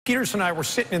Peters and I were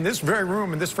sitting in this very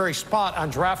room, in this very spot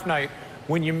on draft night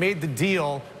when you made the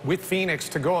deal with Phoenix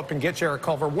to go up and get Jarrett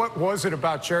Culver. What was it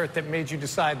about Jarrett that made you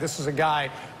decide this is a guy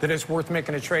that is worth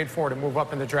making a trade for to move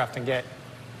up in the draft and get?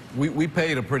 We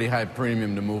paid a pretty high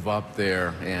premium to move up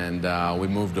there, and we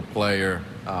moved a player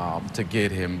to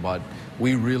get him, but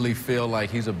we really feel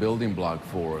like he's a building block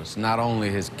for us. Not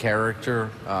only his character,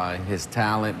 his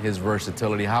talent, his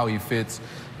versatility, how he fits,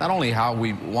 not only how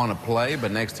we want to play,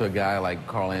 but next to a guy like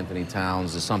Karl-Anthony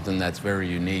Towns is something that's very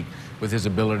unique with his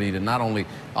ability to not only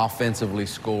offensively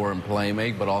score and play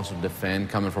make, but also defend,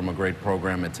 coming from a great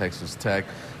program at Texas Tech.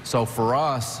 So for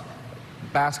us,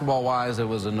 basketball-wise, it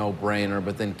was a no-brainer,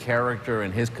 but then character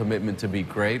and his commitment to be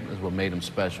great is what made him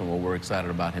special. Well, we're excited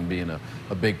about him being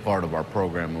a big part of our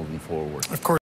program moving forward. Of course.